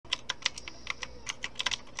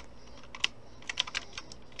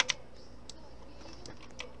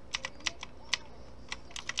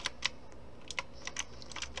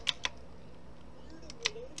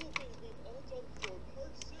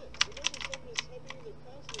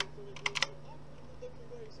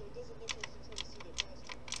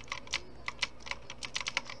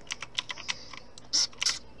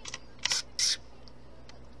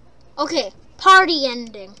Okay, party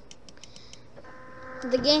ending.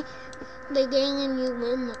 The gang and you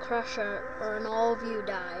win the crusher, and all of you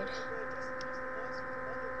died.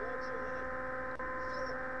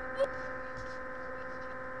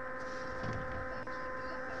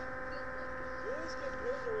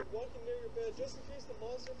 Walking near your bed just in case the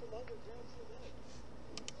monster from under grabs your leg.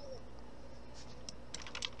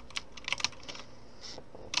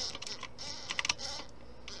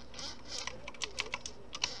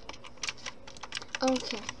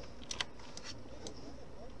 Okay.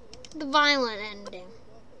 The violent ending.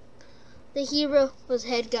 The hero's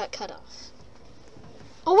head got cut off.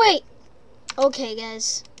 Oh wait! Okay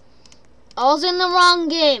guys. I was in the wrong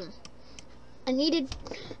game. I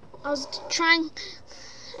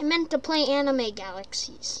meant to play Anime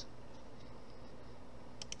Galaxies.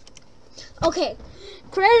 Okay.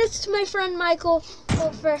 Credits to my friend Michael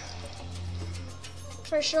for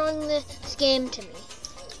showing this game to me.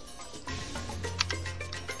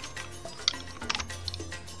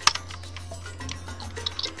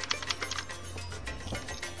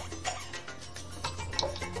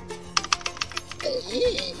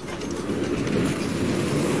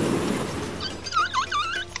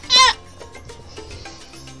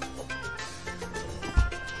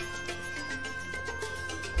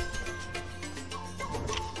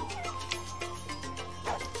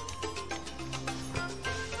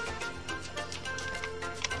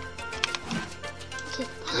 Okay,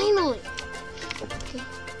 finally. Okay.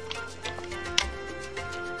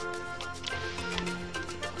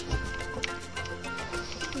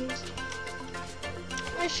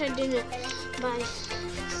 Wish I didn't buy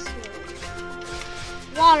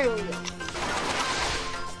water wheel.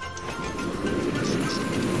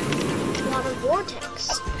 Water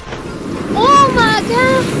vortex. Oh my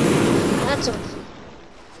god! That's okay.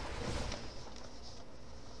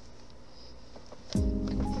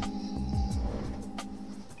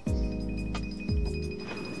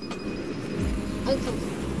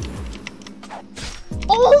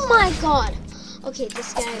 Oh my god! Okay,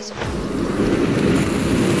 this guy is.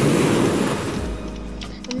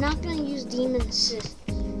 I'm not gonna use demon assist.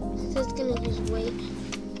 I'm just gonna use weight.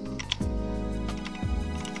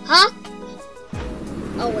 Huh?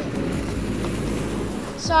 Oh wait.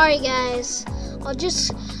 Sorry guys. I'll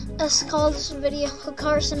just call this video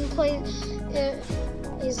Carson play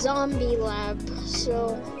a zombie lab.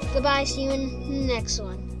 So goodbye. See you in the next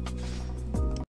one.